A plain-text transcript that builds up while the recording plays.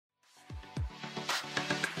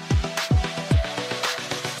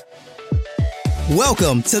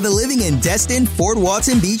Welcome to the Living in Destin, Fort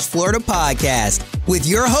Walton Beach, Florida podcast with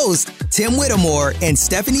your host, Tim Whittemore and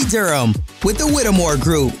Stephanie Durham with the Whittemore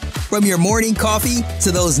Group. From your morning coffee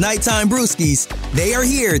to those nighttime brewskis, they are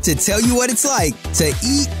here to tell you what it's like to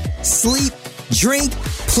eat, sleep, drink,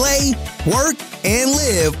 play, work, and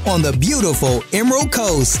live on the beautiful Emerald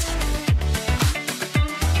Coast.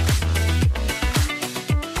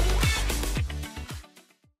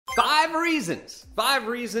 Five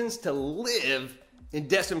reasons to live in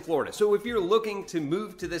Destin, Florida. So if you're looking to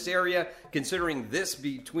move to this area, considering this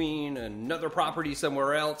between another property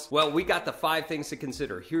somewhere else, well, we got the 5 things to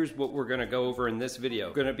consider. Here's what we're going to go over in this video.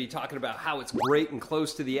 We're going to be talking about how it's great and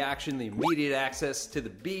close to the action, the immediate access to the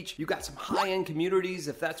beach. You got some high-end communities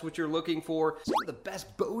if that's what you're looking for. Some of the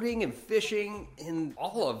best boating and fishing in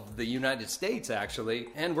all of the United States, actually.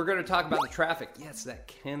 And we're going to talk about the traffic. Yes, that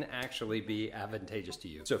can actually be advantageous to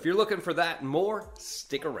you. So if you're looking for that and more,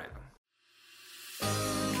 stick around.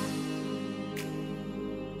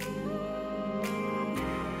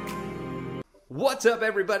 What's up,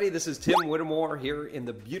 everybody? This is Tim Whittemore here in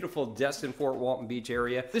the beautiful Destin, Fort Walton Beach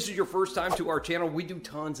area. If this is your first time to our channel, we do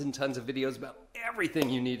tons and tons of videos about everything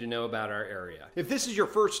you need to know about our area. If this is your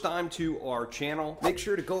first time to our channel, make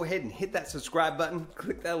sure to go ahead and hit that subscribe button,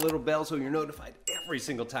 click that little bell so you're notified every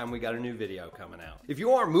single time we got a new video coming out. If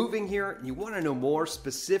you are moving here and you want to know more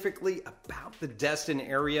specifically about the Destin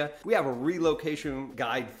area, we have a relocation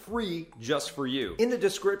guide free just for you. In the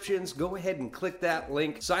descriptions, go ahead and click that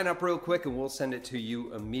link, sign up real quick, and we'll send it to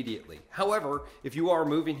you immediately. However, if you are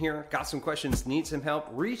moving here, got some questions, need some help,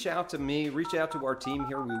 reach out to me, reach out to our team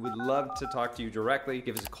here. We would love to talk to you directly.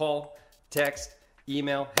 Give us a call, text,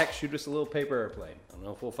 email, heck, shoot us a little paper airplane. I don't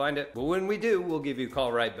know if we'll find it, but when we do, we'll give you a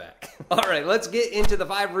call right back. All right, let's get into the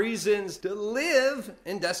 5 reasons to live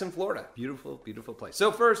in Destin, Florida. Beautiful, beautiful place.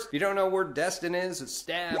 So first, if you don't know where Destin is, it's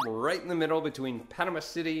stabbed right in the middle between Panama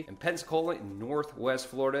City and Pensacola in Northwest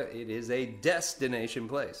Florida. It is a destination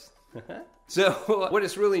place. So what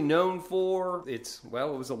it's really known for, it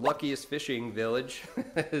was the luckiest fishing village.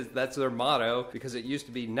 That's their motto, because it used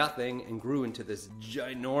to be nothing and grew into this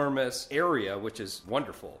ginormous area, which is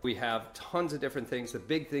wonderful. We have tons of different things. The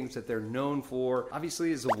big things that they're known for,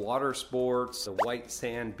 obviously, is the water sports, the white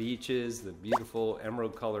sand beaches, the beautiful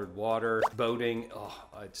emerald colored water, boating. Oh,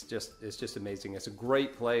 it's just amazing. It's a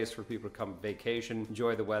great place for people to come vacation,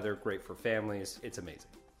 enjoy the weather, great for families. It's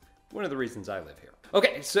amazing. One of the reasons I live here.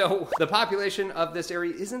 Okay, so the population of this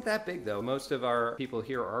area isn't that big, though. Most of our people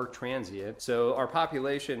here are transient. So our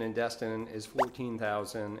population in Destin is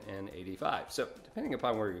 14,085. So depending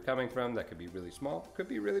upon where you're coming from, that could be really small, could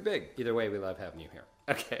be really big. Either way, we love having you here.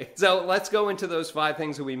 Okay, so let's go into those 5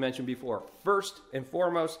 things that we mentioned before. First and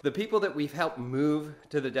foremost, the people that we've helped move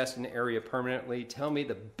to the Destin area permanently tell me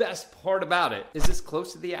the best part about it is it's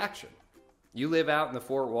close to the action. You live out in the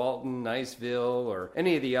Fort Walton, Niceville, or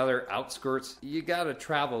any of the other outskirts, you gotta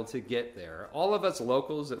travel to get there. All of us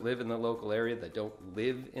locals that live in the local area that don't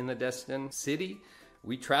live in the Destin city,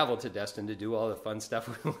 we travel to Destin to do all the fun stuff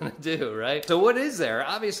we want to do, right? So what is there?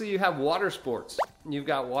 Obviously, you have water sports. You've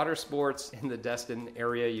got water sports in the Destin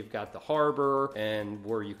area. You've got the harbor and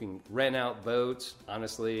where you can rent out boats.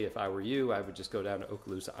 Honestly, if I were you, I would just go down to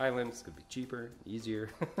Okaloosa Island. It's going to be cheaper, easier.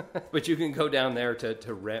 But you can go down there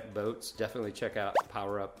to rent boats. Definitely check out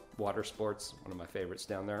Power Up Water Sports, one of my favorites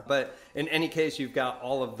down there. But in any case, you've got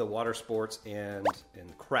all of the water sports and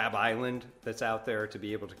Crab Island that's out there to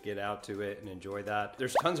be able to get out to it and enjoy that.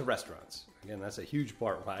 There's tons of restaurants. Again, that's a huge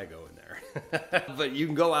part why I go in there. But you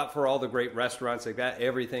can go out for all the great restaurants. They've got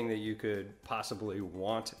everything that you could possibly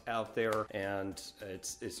want out there, and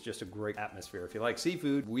it's just a great atmosphere. If you like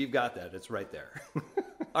seafood, we've got that. It's right there.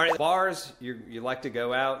 All right, bars, you like to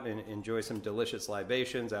go out and enjoy some delicious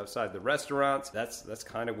libations outside the restaurants. That's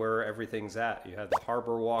kind of where everything's at. You have the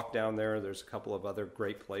Harbor Walk down there. There's a couple of other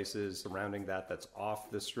great places surrounding that's off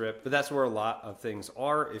the strip. But that's where a lot of things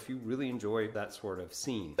are if you really enjoy that sort of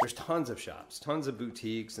scene. There's tons of shops, tons of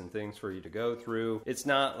boutiques and things for you to go through. It's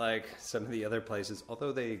not like some of the other places,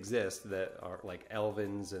 although they exist, that are like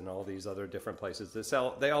Elvin's and all these other different places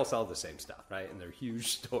that they all sell the same stuff, right? And they're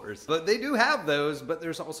huge stores. But they do have those, but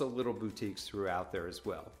there's also little boutiques throughout there as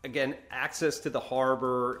well. Again, access to the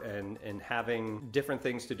harbor and having different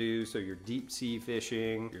things to do. So your deep sea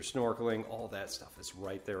fishing, your snorkeling, all that stuff is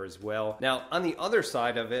right there as well. Now, on the other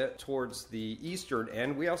side of it, towards the eastern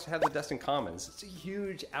end, we also have the Destin Commons. It's a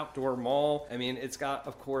huge outdoor mall. I mean, it's got,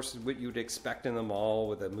 of course, what you'd expect in the mall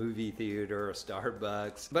with a movie theater, a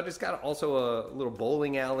Starbucks, but it's got also a little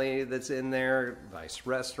bowling alley that's in there, nice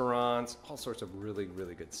restaurants, all sorts of really,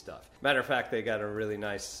 really good stuff. Matter of fact, they got a really nice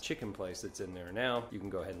nice chicken place that's in there now. You can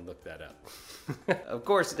go ahead and look that up. Of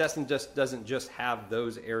course, Destin just doesn't just have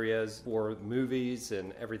those areas for movies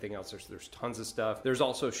and everything else. There's tons of stuff. There's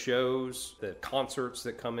also shows, the concerts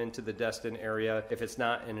that come into the Destin area. If it's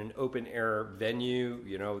not in an open air venue,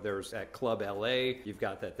 you know, there's at Club LA, you've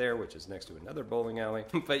got that there, which is next to another bowling alley.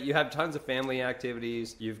 But you have tons of family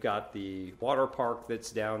activities. You've got the water park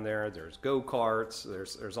that's down there. There's go-karts.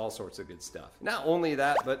 There's all sorts of good stuff. Not only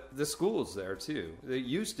that, but the school's there too. It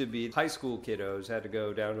used to be high school kiddos had to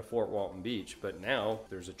go down to Fort Walton Beach, but now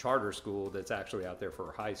there's a charter school that's actually out there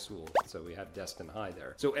for high school. So we have Destin High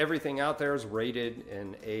there. So everything out there is rated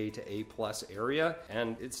in A to A+ area,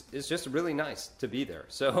 and it's just really nice to be there.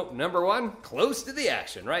 So number one, close to the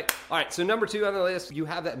action, right? All right, so number two on the list, you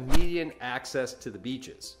have that immediate access to the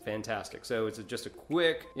beaches. Fantastic. So it's just a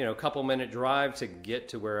quick, couple minute drive to get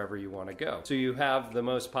to wherever you want to go. So you have the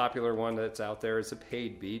most popular one that's out there is a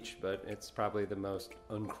paid beach, but it's probably the most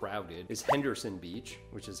uncrowded, is Henderson Beach,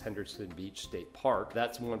 which is Henderson Beach State Park.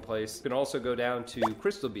 That's one place. You can also go down to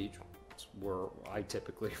Crystal Beach, where I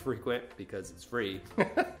typically frequent because it's free.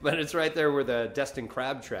 But it's right there where the Destin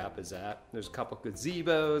Crab Trap is at. There's a couple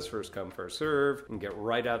gazebos, first come, first serve, and get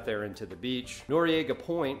right out there into the beach. Noriega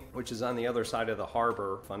Point, which is on the other side of the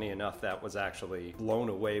harbor, funny enough, that was actually blown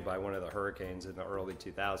away by one of the hurricanes in the early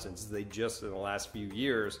 2000s. They just, in the last few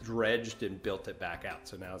years, dredged and built it back out.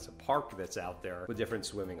 So now it's a park that's out there with different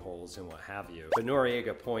swimming holes and what have you. But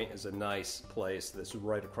Noriega Point is a nice place that's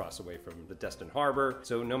right across the way from the Destin Harbor.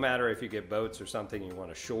 So no matter if you get boats or something, you want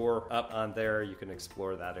to shore up on there, you can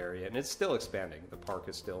explore that area. And it's still expanding. The park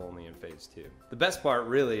is still only in phase 2. The best part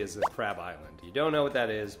really is the Crab Island. If you don't know what that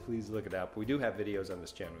is, please look it up. We do have videos on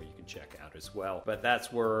this channel you can check out as well. But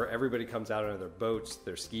that's where everybody comes out on their boats,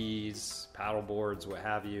 their skis, paddle boards, what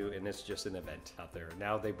have you, and it's just an event out there.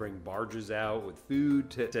 Now they bring barges out with food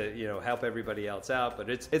to help everybody else out, but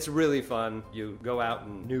it's really fun. You go out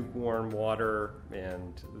in lukewarm water,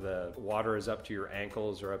 and the water is up to your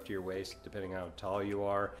ankles or up to your waist, depending on how tall you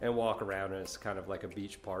are, and walk around, and it's kind of like a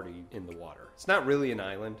beach party in the water. It's not really an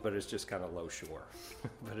island, but it's just kind of low shore.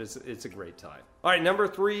 But it's a great time. All right, number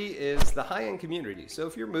 3 is the high-end community. So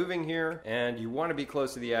if you're moving here and you want to be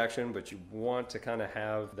close to the action, but you want to kind of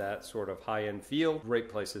have that sort of high-end feel, great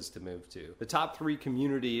places to move to. The top 3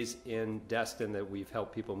 communities in Destin that we've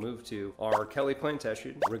helped people move to are Kelly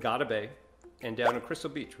Plantation, Regatta Bay, and down in Crystal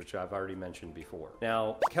Beach, which I've already mentioned before.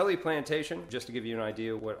 Now, Kelly Plantation, just to give you an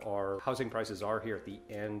idea what our housing prices are here at the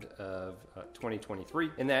end of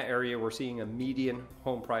 2023. In that area, we're seeing a median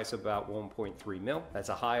home price of about 1.3 mil. That's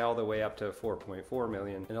a high all the way up to 4.4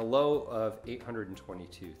 million and a low of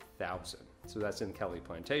 822,000. So that's in Kelly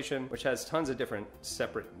Plantation, which has tons of different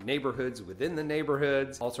separate neighborhoods within the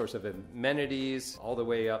neighborhoods, all sorts of amenities, all the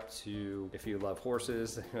way up to, if you love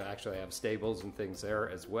horses, they actually have stables and things there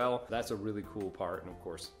as well. That's a really cool part, and of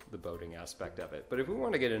course, the boating aspect of it. But if we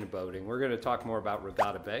want to get into boating, we're going to talk more about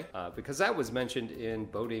Regatta Bay, because that was mentioned in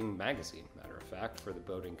Boating Magazine, matter of fact, for the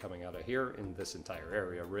boating coming out of here in this entire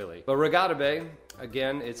area, really. But Regatta Bay,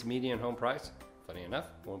 again, its median home price, funny enough,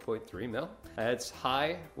 1.3 mil. Its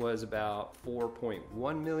high was about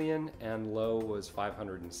 4.1 million and low was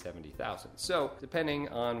 570,000. So depending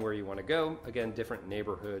on where you want to go, again, different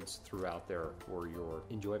neighborhoods throughout there for your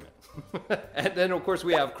enjoyment. And then of course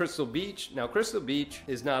we have Crystal Beach. Now Crystal Beach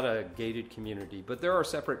is not a gated community, but there are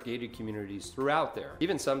separate gated communities throughout there.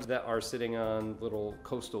 Even some that are sitting on little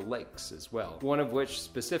coastal lakes as well. One of which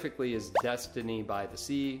specifically is Destiny by the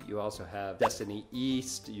Sea. You also have Destiny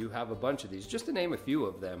East. You have a bunch of these, just to name a few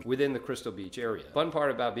of them within the Crystal Beach area. Fun part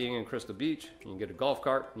about being in Crystal Beach, you can get a golf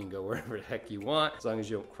cart, you can go wherever the heck you want, as long as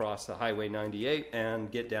you don't cross the Highway 98 and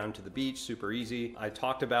get down to the beach, super easy. I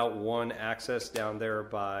talked about one access down there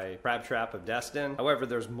by Crab Trap of Destin. However,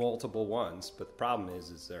 there's multiple ones, but the problem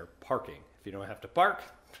is they're parking. If you don't have to park,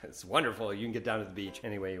 it's wonderful. You can get down to the beach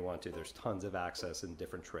any way you want to. There's tons of access and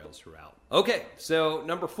different trails throughout. Okay, so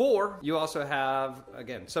number 4, you also have,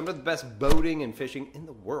 again, some of the best boating and fishing in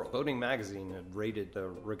the world. Boating Magazine had rated the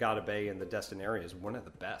Regatta Bay and the Destin area as one of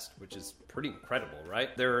the best, which is pretty incredible,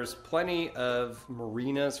 right? There's plenty of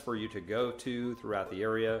marinas for you to go to throughout the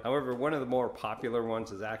area. However, one of the more popular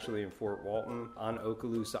ones is actually in Fort Walton on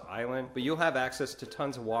Okaloosa Island, but you'll have access to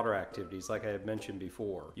tons of water activities like I had mentioned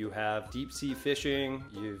before. You have deep sea fishing,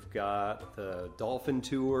 you've got the dolphin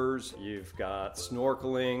tours, you've got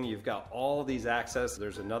snorkeling, you've got all these access.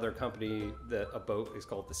 There's another company that a boat is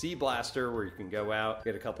called the Sea Blaster, where you can go out,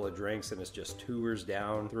 get a couple of drinks, and it's just tours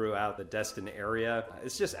down throughout the Destin area.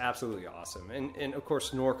 It's just absolutely awesome. And of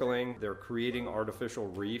course, snorkeling, they're creating artificial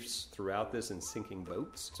reefs throughout this and sinking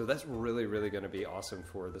boats. So that's really, really going to be awesome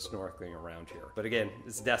for the snorkeling around here. But again,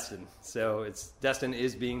 it's Destin. So Destin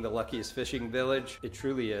is being the luckiest fishing village. It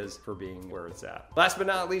truly is for being where it's at. Last but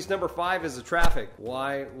not least, number 5 is the traffic.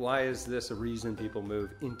 Why is this a reason people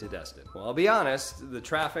move into Destin? Well, I'll be honest, the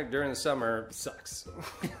traffic during the summer sucks.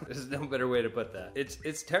 There's no better way to put that.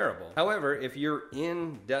 It's terrible. However, if you're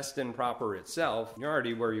in Destin proper itself, you're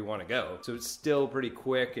already where you want to go. So it's still pretty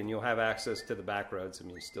quick, and you'll have access to the back roads. I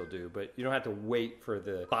mean, you still do, but you don't have to wait for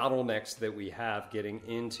the bottlenecks that we have getting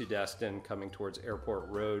into Destin, coming towards Airport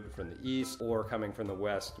Road from the east, or coming from the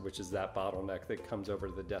west, which is that bottleneck that comes over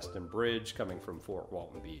the Destin Bridge coming from Fort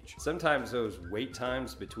Walton Beach. Sometimes those wait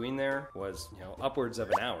times between there was, upwards of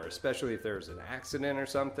an hour, especially if there's an accident or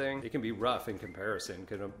something. It can be rough in comparison. It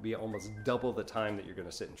can be almost double the time that you're going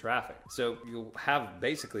to sit in traffic. So you'll have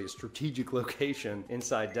basically a strategic location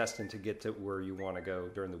inside Destin to get to where you want to go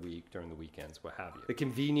during the week, during the weekends, what have you. The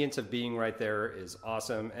convenience of being right there is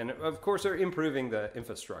awesome. And of course, they're improving the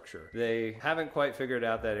infrastructure. They haven't quite figured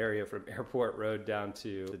out that area from Airport Road down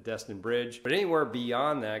to the Destin Bridge. But anywhere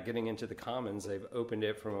beyond that, getting into the Commons, they've opened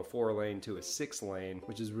it from a 4-lane to a 6-lane,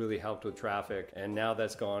 which has really helped with traffic. And now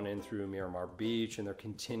that's gone in through Miramar Beach, and they're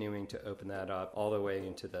continuing to open that up all the way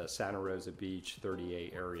into the Santa Rosa Beach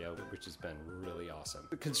 38 area, which has been really awesome.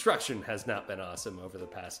 The construction has not been awesome over the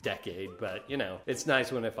past decade, but it's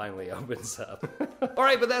nice when it finally opens up. All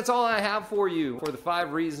right, but that's all I have for you for the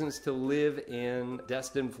 5 reasons to live in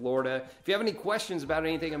Destin, Florida. If you have any questions about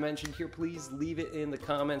anything I mentioned here, please leave it in the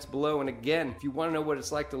comments below. And again, if you want to know what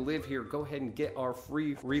it's like to live here, go ahead and get our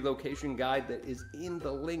free relocation guide that is in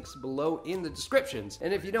the links below in the descriptions.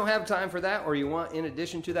 And if you don't have time for that, or you want in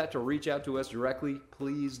addition to that to reach out to us directly,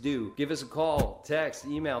 please do. Give us a call, text,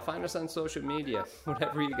 email, find us on social media,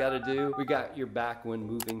 whatever you got to do. We got your back when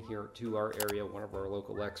moving here to our area. One of our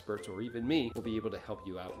local experts, or even me, will be able to help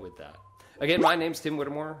you out with that. Again, my name's Tim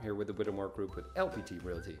Whittemore, here with the Whittemore Group with LPT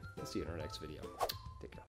Realty. We'll see you in our next video.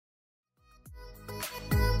 Take care.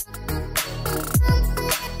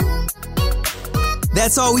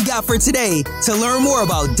 That's all we got for today. To learn more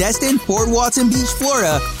about Destin, Fort Walton Beach,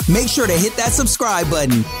 Florida, make sure to hit that subscribe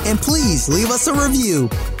button and please leave us a review.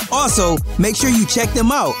 Also, make sure you check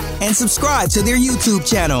them out and subscribe to their YouTube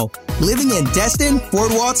channel, Living in Destin,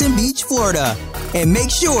 Fort Walton Beach, Florida. And make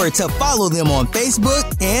sure to follow them on Facebook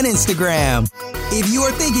and Instagram. If you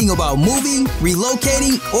are thinking about moving,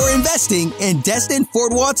 relocating, or investing in Destin,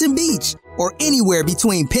 Fort Walton Beach, or anywhere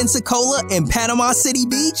between Pensacola and Panama City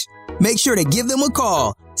Beach, make sure to give them a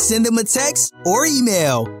call, send them a text, or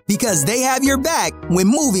email, because they have your back when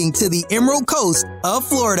moving to the Emerald Coast of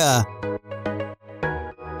Florida.